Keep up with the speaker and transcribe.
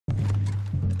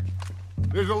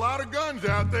There's a lot of guns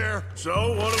out there.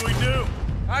 So, what do we do?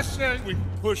 I say we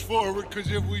push forward, because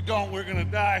if we don't, we're gonna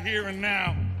die here and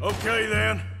now. Okay,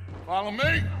 then. Follow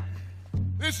me?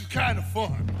 This is kind of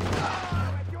fun.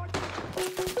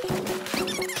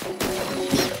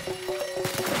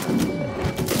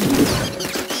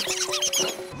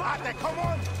 Mate, come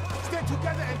on! Stay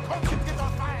together and concentrate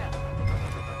on fire!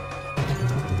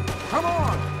 Come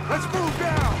on! Let's move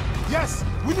down! Yes,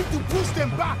 we need to push them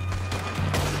back!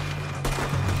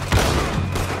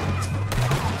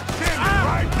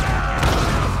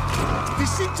 The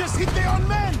ship just hit their own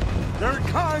men! They're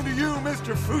kind to you,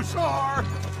 Mr. Fusar!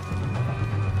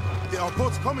 There are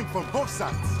boats coming from both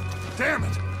sides. Damn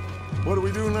it! What do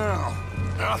we do now?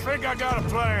 I think I got a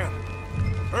plan.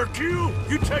 Hercule,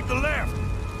 you take the left.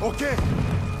 Okay.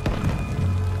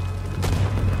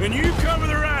 And you cover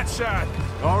the right side.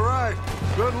 All right.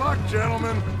 Good luck,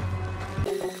 gentlemen.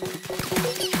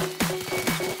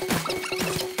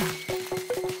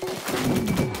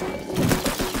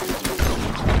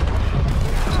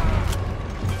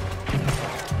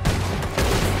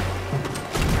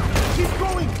 Keep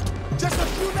going! Just a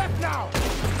few left now!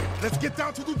 Let's get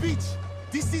down to the beach.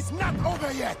 This is not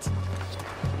over yet!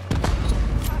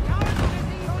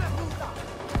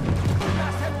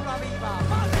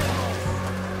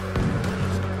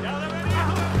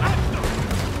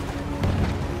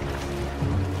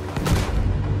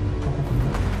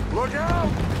 Look out!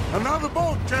 Another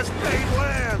boat just made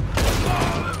land!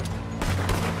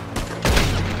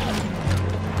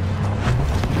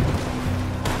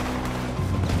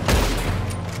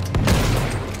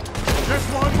 Just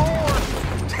one more!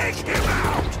 Take him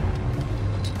out!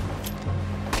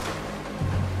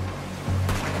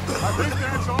 I think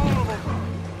that's all of them.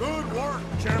 Good work,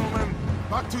 gentlemen.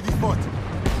 Back to the boat.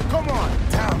 Come on!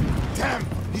 Damn!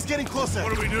 He's getting closer.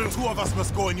 What do we do? Two of us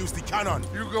must go and use the cannon.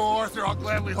 You go, Arthur. I'll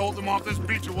gladly hold them off this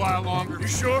beach a while longer. You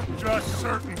sure? Just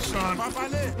certain, son. You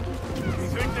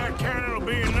think that cannon will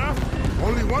be enough?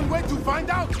 Only one way to find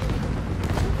out.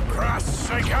 Christ's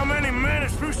sake, how many men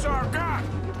has Fusar got?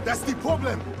 That's the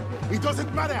problem. It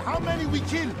doesn't matter how many we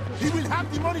kill. He will have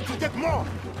the money to get more.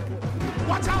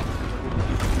 Watch out!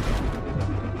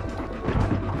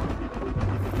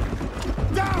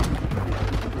 Down!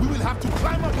 We will have to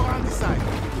climb up around the side.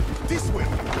 This way.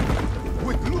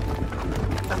 Wait, look.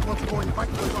 That one's going back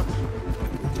to the country.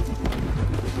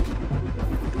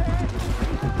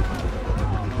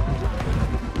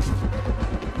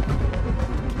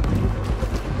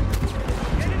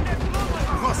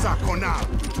 Cossack now.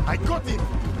 I got him.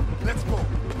 Let's go.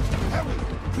 Harry,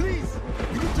 please.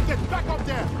 You need to get back up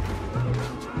there.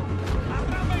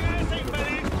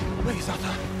 Where is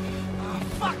Arthur?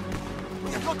 Fuck!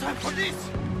 We have no time for this!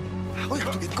 We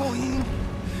have to get going.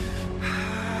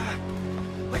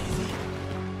 Where is he?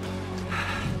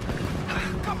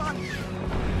 Come on!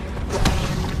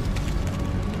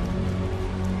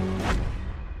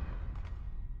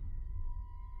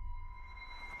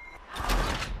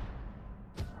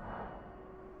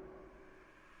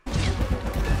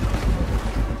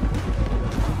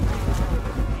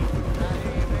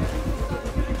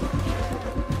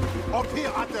 Up here,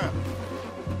 Arthur.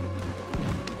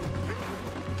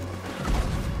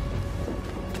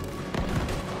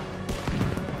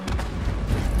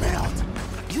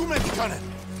 You make the cannon.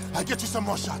 I'll get you some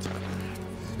more shot.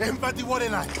 Aim at the water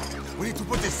line. We need to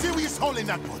put a serious hole in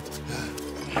that boat.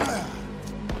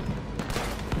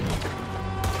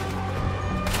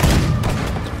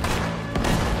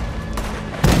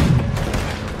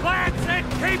 Lance it!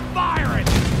 Keep firing!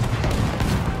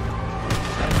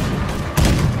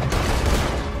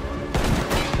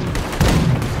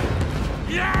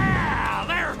 Yeah!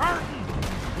 They're hurting!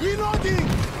 Reloading!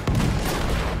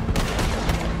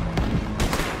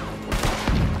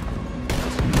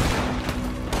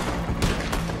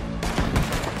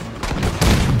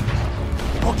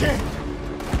 Okay,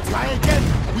 try again.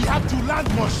 We have to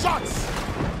land more shots.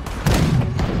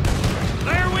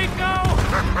 There we go!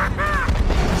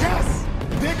 Yes,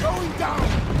 they're going down.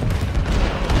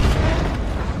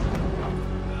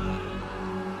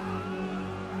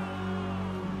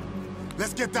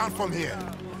 Let's get down from here.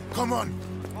 Come on.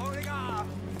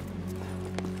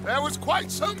 That was quite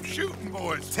some shooting,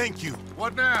 boys. Thank you.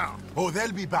 What now? Oh,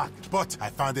 they'll be back. But I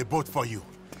found a boat for you.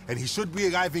 And he should be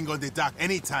arriving on the dock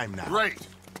any time now. Great.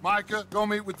 Micah, go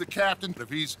meet with the captain. If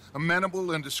he's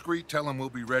amenable and discreet, tell him we'll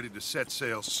be ready to set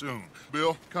sail soon.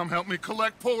 Bill, come help me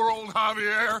collect poor old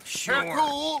Javier. Sure.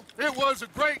 Hercule, it was a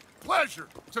great pleasure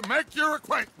to make your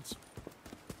acquaintance.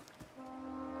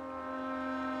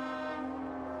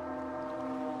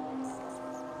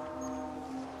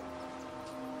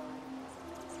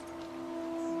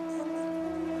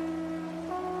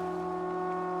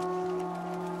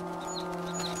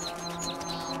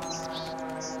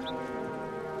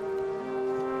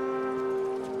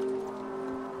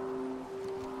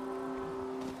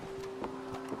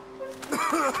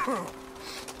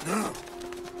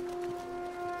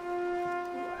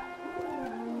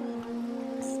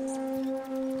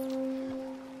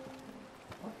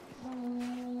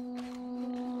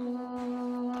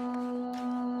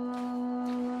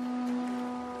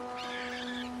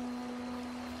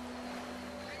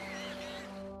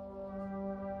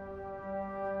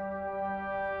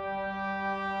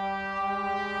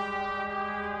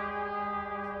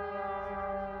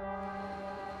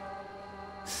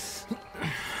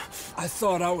 I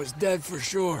thought I was dead for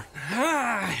sure.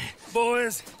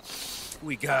 Boys,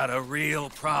 we got a real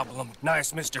problem.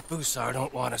 Nice Mr. Fusar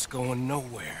don't want us going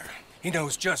nowhere. He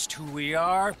knows just who we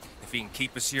are. If he can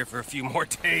keep us here for a few more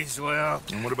days, well...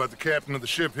 And what about the captain of the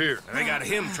ship here? They got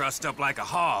him trussed up like a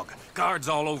hog. Guards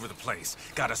all over the place.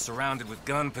 Got us surrounded with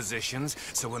gun positions,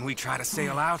 so when we try to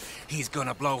sail out, he's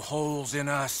gonna blow holes in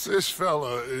us. This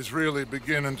fella is really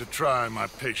beginning to try my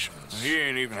patience. He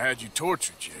ain't even had you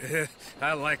tortured yet.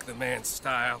 I like the man's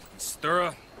style. He's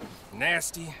thorough,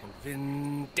 nasty, and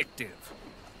vindictive.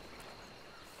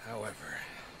 However,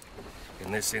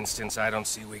 in this instance, I don't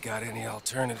see we got any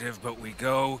alternative, but we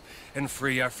go and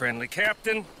free our friendly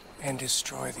captain and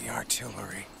destroy the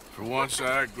artillery. For once,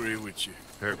 I agree with you.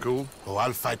 Hair cool? Oh,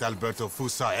 I'll fight Alberto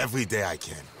Fusa every day I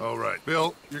can. All right.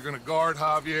 Bill, you're gonna guard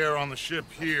Javier on the ship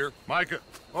here. Micah,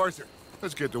 Arthur,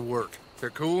 let's get to work. Hair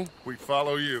cool? We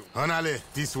follow you. Anale,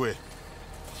 this way.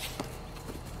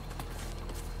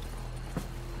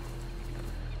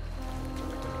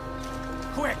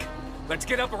 Quick! Let's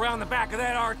get up around the back of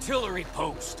that artillery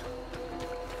post.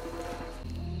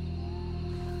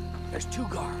 There's 2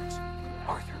 guards.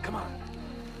 Arthur, come on.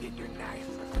 Get your knife.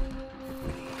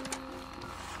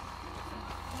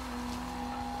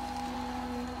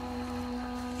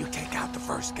 You take out the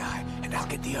first guy, and I'll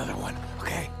get the other one,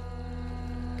 okay?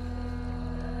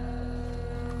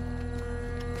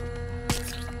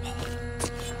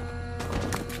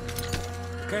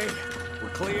 Okay, we're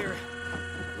clear.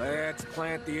 Let's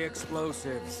plant the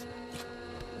explosives.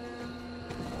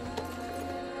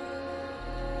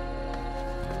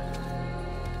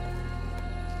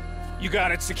 You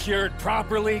got it secured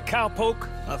properly, cowpoke?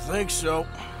 I think so.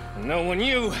 Knowing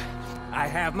you, I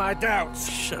have my doubts.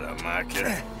 Shut up,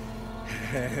 Micah.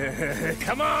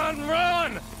 Come on,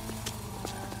 run!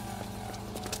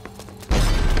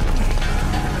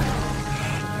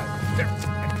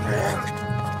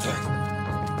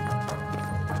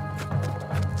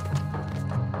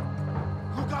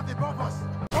 Look out above us!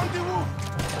 On the roof!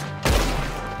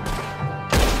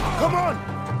 Come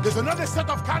on! There's another set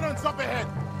of cannons up ahead!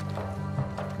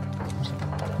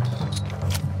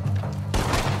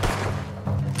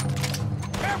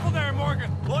 Careful there,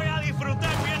 Morgan! Voy a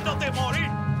disfrutar viéndote morir.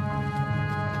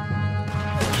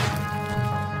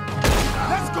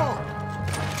 Let's go!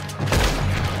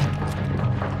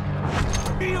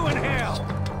 You in hell!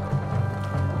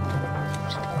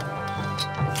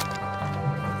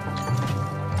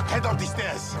 Head up the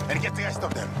stairs and get the rest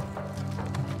of them.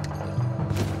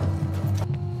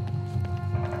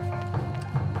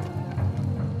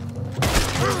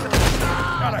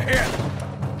 Got a hit.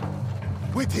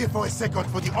 Wait here for a second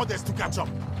for the others to catch up.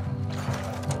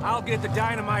 I'll get the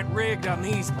dynamite rigged on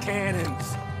these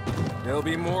cannons. There'll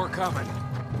be more coming.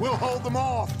 We'll hold them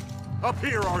off. Up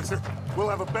here, Arthur. We'll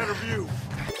have a better view.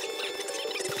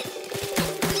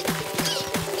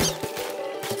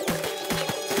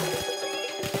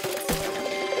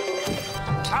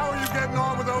 How are you getting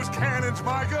on with those cannons,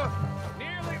 Micah?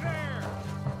 Nearly there.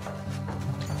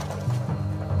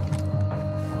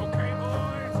 Okay,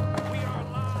 boys, we are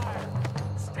live.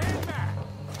 Stand back.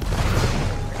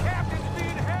 The captain's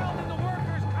being held in the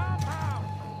workers' compound.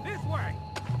 This way.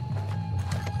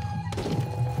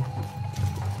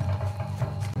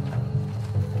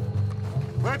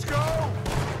 Let's go!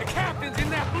 The captain's in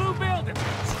that blue building.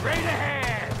 Straight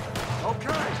ahead. Okay,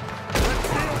 let's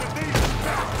deal with these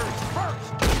bastards first!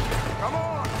 Come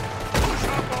on! Push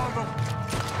up on them!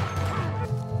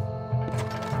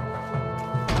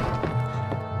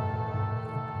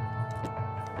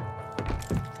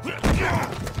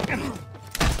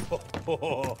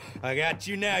 Oh, I got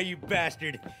you now, you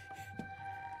bastard.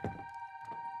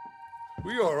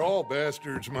 We are all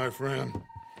bastards, my friend.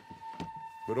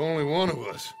 But only one of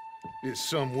us is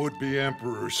some would-be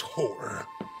emperor's whore.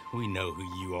 We know who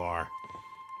you are.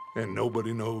 And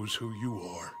nobody knows who you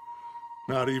are.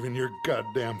 Not even your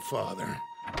goddamn father.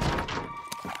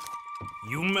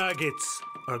 You maggots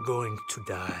are going to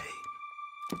die.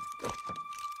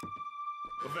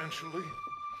 Eventually,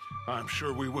 I'm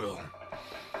sure we will.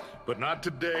 But not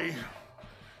today,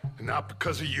 and not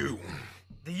because of you.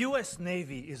 The U.S.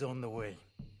 Navy is on the way.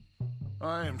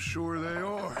 I am sure they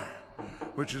are.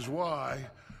 Which is why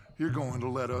you're going to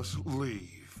let us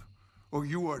leave. Or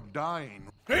you are dying.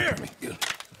 Here!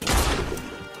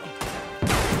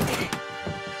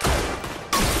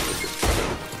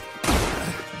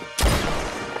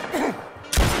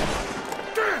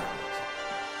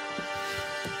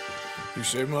 You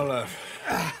saved my life.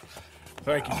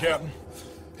 Thank you, Captain.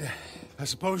 I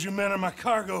suppose you men are my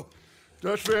cargo.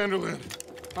 Dutch Vanderlyn,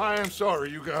 I am sorry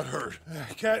you got hurt.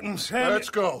 Captain Sam. Let's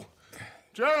go.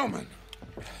 Gentlemen.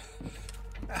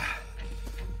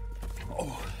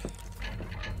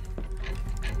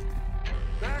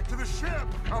 Back to the ship.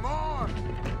 Come on.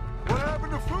 What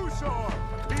happened to Fusar?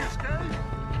 He escaped?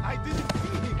 I didn't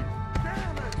see him.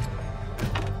 Damn it.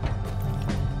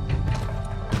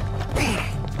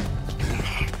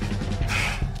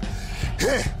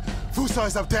 Hey, Fusar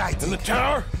is up there, I In think. the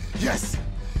tower? Yes.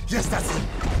 Yes, that's him.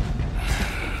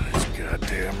 This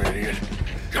goddamn idiot.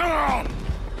 Come on!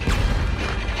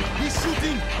 He's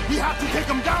shooting. We have to take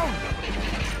him down.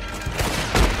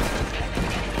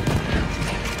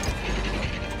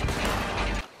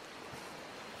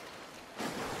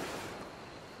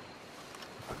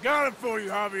 Got it for you,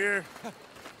 Javier.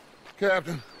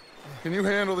 Captain, can you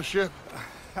handle the ship?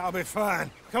 I'll be fine.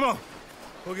 Come on.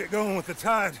 We'll get going with the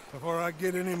tide before I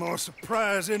get any more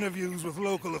surprise interviews with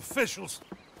local officials.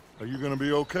 Are you gonna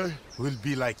be okay? We'll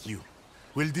be like you.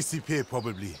 We'll disappear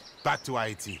probably. Back to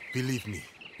Haiti. Believe me,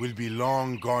 we'll be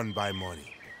long gone by morning.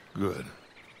 Good.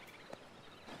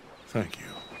 Thank you.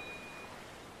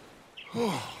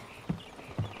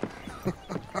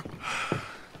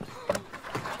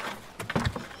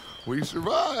 We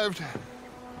survived.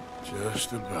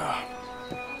 Just about.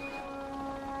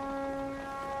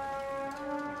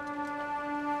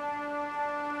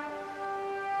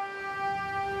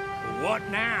 What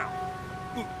now?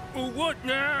 What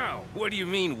now? What do you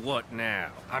mean, what now?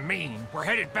 I mean, we're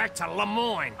headed back to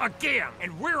Lemoyne again,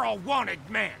 and we're all wanted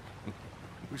men.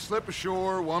 We slip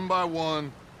ashore one by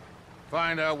one,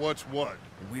 find out what's what.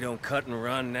 We don't cut and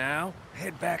run now?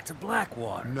 Head back to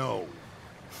Blackwater. No,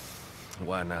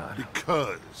 Why not?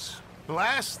 because the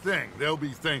last thing they'll be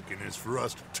thinking is for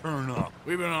us to turn up.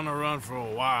 We've been on the run for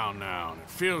a while now, and it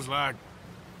feels like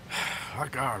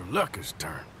our luck has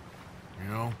turned. You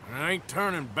know, and I ain't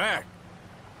turning back.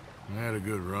 I had a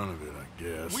good run of it, I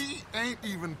guess. We ain't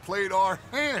even played our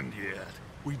hand yet.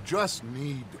 We just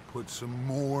need to put some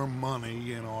more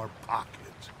money in our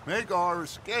pockets. Make our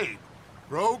escape.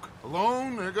 Broke,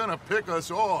 alone, they're gonna pick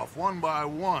us off one by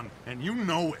one, and you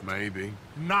know it. Maybe.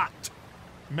 Not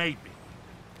maybe.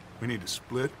 We need to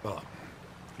split up.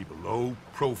 Keep a low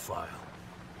profile.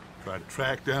 Try to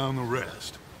track down the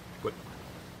rest. But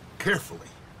carefully.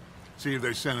 See if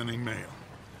they sent any mail.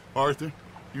 Arthur,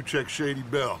 you check Shady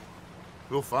Bell.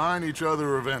 We'll find each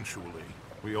other eventually.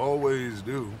 We always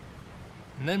do.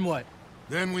 And then what?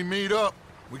 Then we meet up.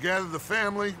 We gather the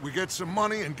family, we get some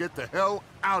money, and get the hell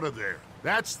out of there.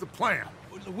 That's the plan.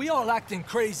 We all acting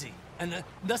crazy. And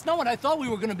that's not what I thought we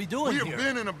were gonna be doing We here. have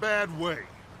been in a bad way.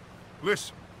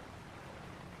 Listen.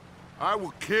 I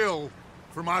will kill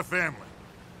for my family.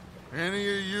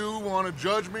 Any of you want to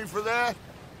judge me for that?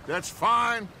 That's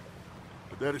fine.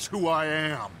 But that is who I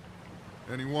am.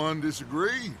 Anyone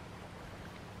disagree?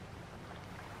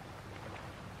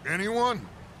 Anyone?